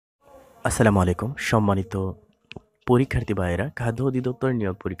আসসালামু আলাইকুম সম্মানিত পরীক্ষার্থী ভাইয়েরা। খাদ্য অধিদপ্তর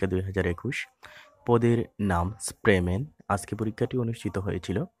নিয়োগ পরীক্ষা 2021 পদের নাম স্প্রেম্যান। আজকে পরীক্ষাটি অনুষ্ঠিত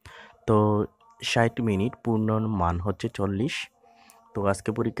হয়েছিল। তো 60 মিনিট, পূর্ণ মান হচ্ছে 40। তো আজকে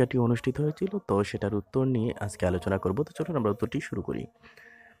পরীক্ষাটি অনুষ্ঠিত হয়েছিল, তো সেটার উত্তর নিয়ে আজকে আলোচনা করব। তো চলুন আমরা উত্তরটি শুরু করি।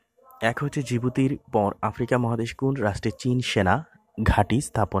 এক হচ্ছে, জিবুতির পর আফ্রিকা মহাদেশ কোন রাষ্ট্রে চীন সেনা ঘাঁটি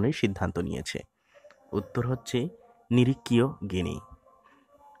স্থাপনের সিদ্ধান্ত নিয়েছে? উত্তর হচ্ছে নিরীক্ষীয় গিনি।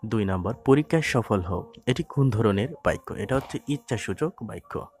 2 নম্বর, পরীক্ষায় সফল হও এটি কোন ধরনের বাক্য? এটা হচ্ছে ইচ্ছাসূচক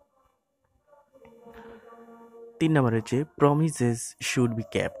বাক্য। 3 নম্বর হচ্ছে promises should be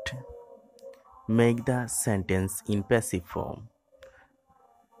kept, make the sentence in passive form.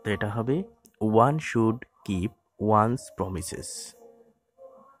 তো এটা হবে one should keep one's promises.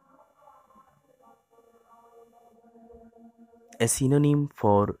 A synonym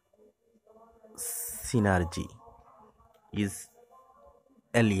for synergy is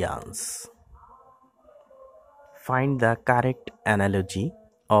alliance. Find the correct analogy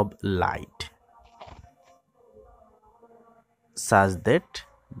of light such that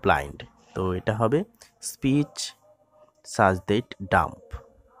blind. তো এটা হবে স্পিচ such that dumb.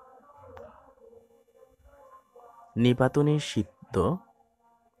 নিপাতনে সিদ্ধ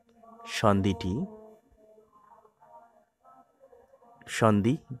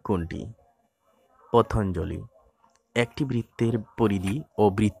সন্ধি কোনটি? পতঞ্জলি। একটি বৃত্তের পরিধি ও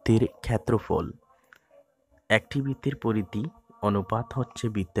বৃত্তের ক্ষেত্রফল। একটি বৃত্তের পরিধি অনুপাত হচ্ছে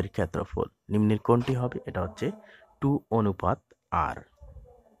বৃত্তের ক্ষেত্রফল। নিম্নের কোনটি হবে? এটা হচ্ছে 2:r।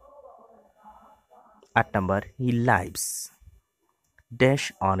 8 নাম্বার, হি লাইভস ড্যাশ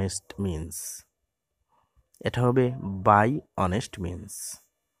অনেস্ট মিন্স। এটা হবে বাই অনেস্ট মিন্স।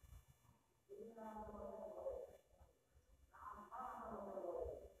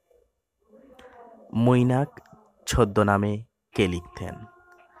 মৈনাক ছদ্মনামে কে লিখতেন?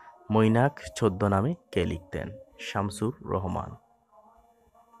 মৈনাক ছদ্মনামে কে লিখতেন? শামসুর রহমান।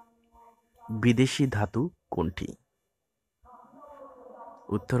 বিদেশি ধাতু কোনটি?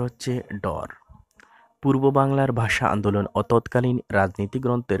 উত্তর হচ্ছে ডর। পূর্ব বাংলার ভাষা আন্দোলন ও তৎকালীন রাজনীতি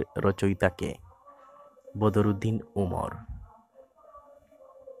গ্রন্থের রচয়িতা কে? Badruddin Umar.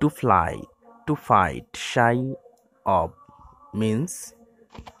 To fight shy of means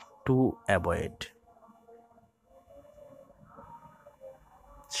to avoid.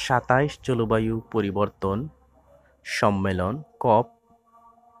 27 জলবায়ু পরিবর্তন সম্মেলন COP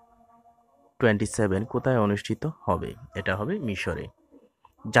 27 কোথায় অনুষ্ঠিত হবে? এটা হবে মিশরে।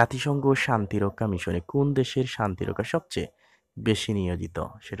 জাতিসংঘ শান্তিরক্ষা মিশনে কোন দেশের শান্তিরক্ষা সবচেয়ে বেশি নিয়োজিত?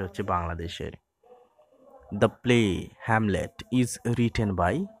 সেটা হচ্ছে বাংলাদেশের। The play Hamlet is written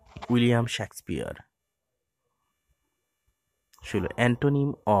by William Shakespeare. ছিল antonym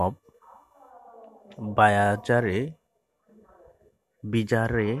of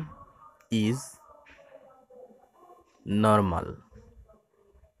বিজারে is normal.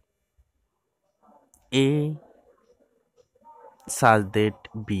 A such that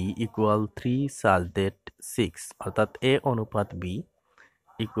B equal 3 such that 6, অর্থাৎ A অনুপাত B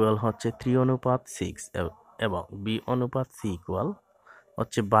ইকুয়াল হচ্ছে 3:6 এবং B অনুপাত C ইকুয়াল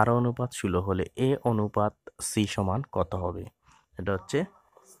হচ্ছে 12:16 হলে A অনুপাত C সমান কত হবে? এটা হচ্ছে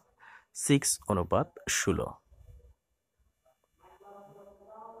 6:16।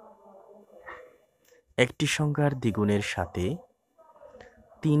 একটি সংখ্যার দ্বিগুণের সাথে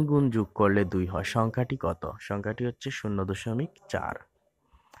 3 গুণ যোগ করলে 2 হয়, সংখ্যাটি কত? সংখ্যাটি হচ্ছে 0.4।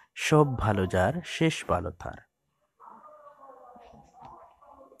 সব ভালো যার শেষ ভালো তার।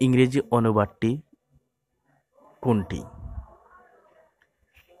 ইংরেজি অনুবাদটি কোনটি?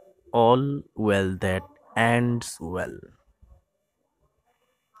 All well that ends well.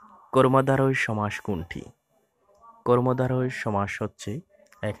 কর্মধারয় সমাস কোনটি? কর্মধারয় সমাস হচ্ছে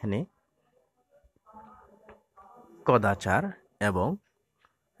এখানে কদাচার এবং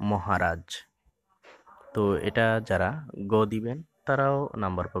মহারাজ। তো এটা যারা গ দিবেন তারাও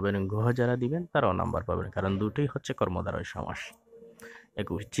নাম্বার পাবেন, ঘ যারা দিবেন তারাও নাম্বার পাবেন, কারণ দুটোই হচ্ছে কর্মধারয় সমাস।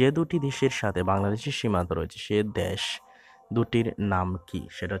 21, যে দুটি দেশের সাথে বাংলাদেশের সীমান্ত রয়েছে সে দেশ দুটির নাম কি?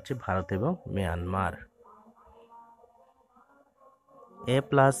 সেটা হচ্ছে ভারত এবং মিয়ানমার।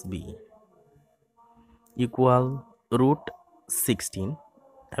 a+b ইকুয়াল √16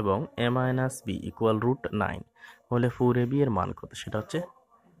 এবং a-b ইকুয়াল √9 হলে 4ab এর মান কত? সেটা হচ্ছে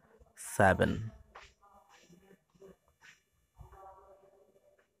 7।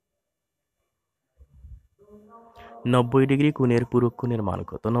 90 ডিগ্রি কোণের পূরক কোণের মান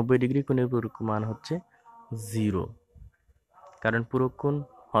কত? 90 ডিগ্রি কোণের পূরক মান হচ্ছে 0, কারণ পূরক কোণ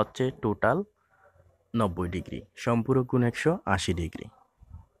হচ্ছে টোটাল 90 ডিগ্রি। সম্পূরক কোণ 180 ডিগ্রি।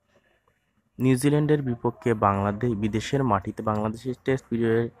 নিউজিল্যান্ডের বিপক্ষে বিদেশের মাটিতে বাংলাদেশের টেস্ট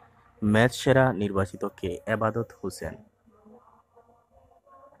পিরিয়ডের ম্যাচ সেরা নির্বাচিত কে? এবাদত হোসেন।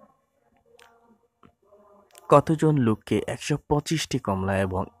 কতজন লোককে 125টি কমলা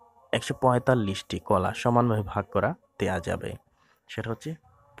এবং 145টি কলা সমানভাবে ভাগ করা দেয়া যাবে? সেটা হচ্ছে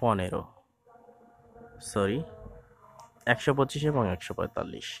 15, সরি 125 এবং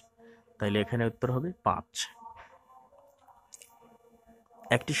 145। তাইলে এখানে উত্তর হবে 5।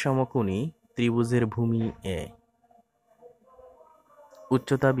 একটি সমকোণী ত্রিভুজের ভূমি এ,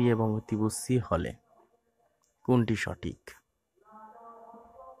 উচ্চতা বি এবং ত্রিভুজ সি হলে কোনটি সঠিক?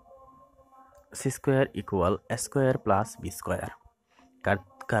 সি স্কোয়ার ইকুয়াল এ স্কোয়ার প্লাস বি স্কোয়ার,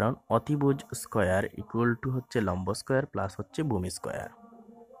 কারণ অতিভুজ স্কোয়ার ইকুয়াল টু হচ্ছে লম্ব স্কোয়ার প্লাস হচ্ছে ভূমি স্কোয়ার।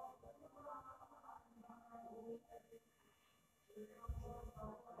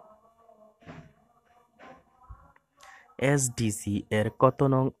 এসডিজি এর কত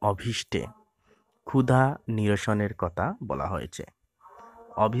নং অভিষ্টে ক্ষুধা নিরসনের কথা বলা হয়েছে?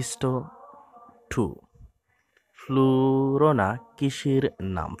 অভিষ্ট 2। ফ্লুরোনা কিসের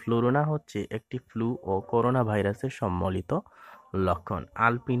নাম? ফ্লুরোনা হচ্ছে একটি ফ্লু ও করোনা ভাইরাসের সম্মিলিত লক্ষণ।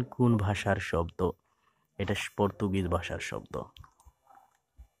 আলপিন কোন ভাষার শব্দ? এটা পর্তুগিজ ভাষার শব্দ।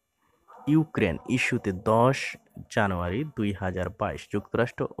 ইউক্রেন ইস্যুতে 10 জানুয়ারি 2022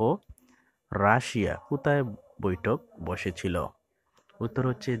 যুক্তরাষ্ট্র ও রাশিয়া কোথায় বৈঠক বসেছিল? উত্তর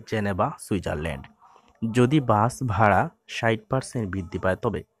হচ্ছে জেনেভা, সুইজারল্যান্ড। যদি বাস ভাড়া 60% বৃদ্ধি পায়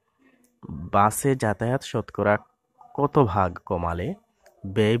তবে বাসে যাতায়াত শতকরা কত ভাগ কমালে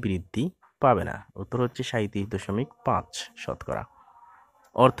ব্যয় বৃদ্ধি পাবে না? উত্তর হচ্ছে 37.5%।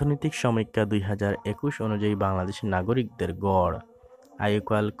 অর্থনৈতিক সমীক্ষা 2021 অনুযায়ী বাংলাদেশের নাগরিকদের গড়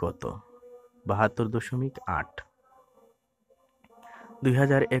আয়ুকাল কত? 72.8।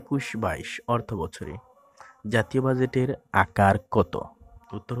 2021-22 অর্থ বছরে জাতীয় বাজেটের আকার কত?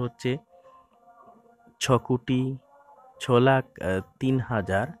 উত্তর হচ্ছে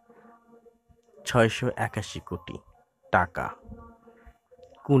 6,03,681 কোটি টাকা।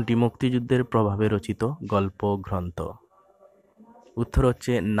 কোনটি মুক্তিযুদ্ধের প্রভাবে রচিত গল্প গ্রন্থ? উত্তর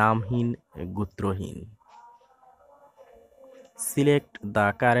হচ্ছে নামহীন গোত্রহীন। Select the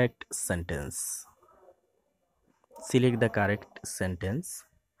correct sentence. Select the correct sentence.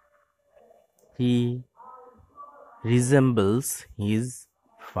 He resembles his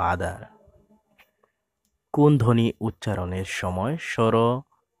father. কোন ধ্বনি উচ্চারণের সময়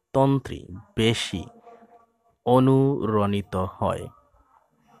স্বরতন্ত্রী বেশি অনুরণিত হয়?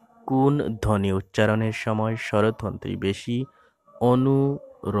 কোন ধ্বনি উচ্চারণের সময় স্বরতন্ত্রী বেশি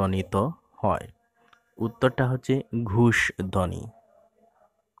অনুরণিত হয়? উত্তরটা হচ্ছে ঘুষ ধ্বনি।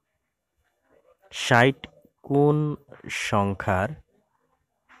 60 কোন সংখ্যার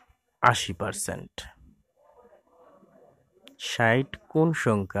 80%? 60 কোন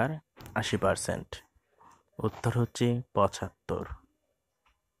সংখ্যার 80%? উত্তর হচ্ছে 75।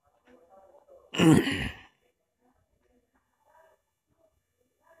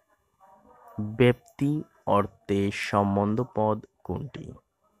 ব্যক্তি অর্থে সম্বন্ধ পদ কোনটি?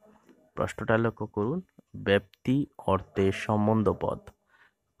 প্রশ্নটা লক্ষ্য করুন। ব্যক্তি অর্থে সম্বন্ধ পদ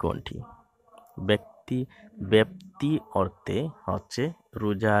কোনটি? ব্যক্তি অর্থে হচ্ছে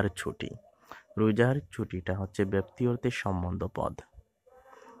রোজার ছুটি। রোজার ছুটিটা হচ্ছে ব্যক্তি অর্থে সম্বন্ধ পদ।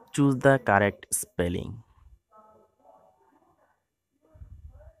 Choose the correct spelling.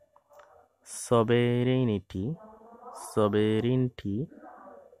 সবেরেনিটি, সবেরেনিটি,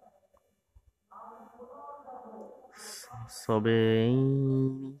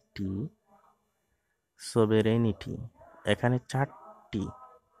 সবেরেনিটি, সবেরেনিটি, এখানে 4টি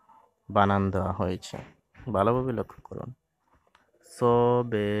বানান দেওয়া হয়েছে, ভালোভাবে লক্ষ্য করুন।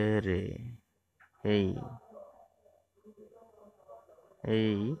 সবেরে, এই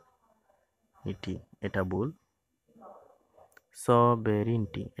ইটি, এটা ভুল।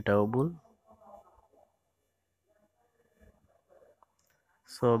 সবেরিনটি, এটাও ভুল।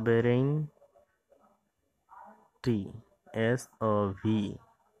 সবেরেইনটি, SOV,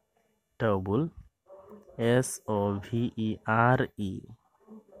 এটাও ভুল। SOVERE,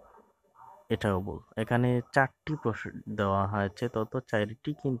 এটাও ভুল। এখানে 4টি দেওয়া হয়েছে, তত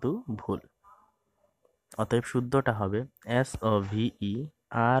 4টি কিন্তু ভুল। অতএব শুদ্ধটা হবে SOVEREIGNTY,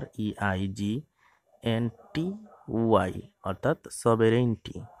 অর্থাৎ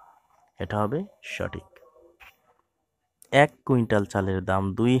সবেরেইনটি। এটা হবে সঠিক। 1 কুইন্টাল চালের দাম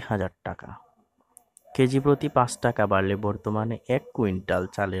 2000 টাকা। কেজি প্রতি 5 টাকা বাড়লে বর্তমানে 1 কুইন্টাল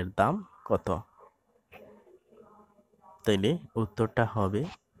চালের দাম কত? তাইলে উত্তরটা হবে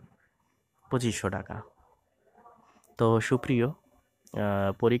 2500 টাকা। তো সুপ্রিয়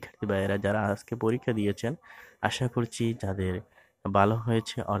পরীক্ষার্থী ভাইয়েরা, যারা আজকে পরীক্ষা দিয়েছেন, আশা করছি যাদের ভালো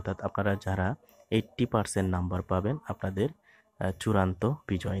হয়েছে, অর্থাৎ আপনারা যারা 80% নাম্বার পাবেন, আপনাদের চূড়ান্ত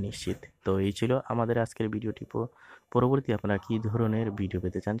বিজয় নিশ্চিত। তো এই ছিল আমাদের আজকের ভিডিওটি। পরবর্তী আপনারা কী ধরনের ভিডিও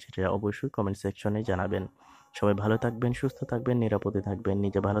পেতে চান সেটা অবশ্যই কমেন্ট সেকশনে জানাবেন। সবাই ভালো থাকবেন, সুস্থ থাকবেন, নিরাপদে থাকবেন,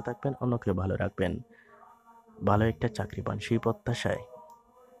 নিজে ভালো থাকবেন, অন্যকেও ভালো রাখবেন, ভালো একটা চাকরি পান সেই প্রত্যাশায়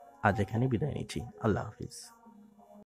আজ এখানে বিদায় নিচ্ছি। আল্লাহ হাফিজ।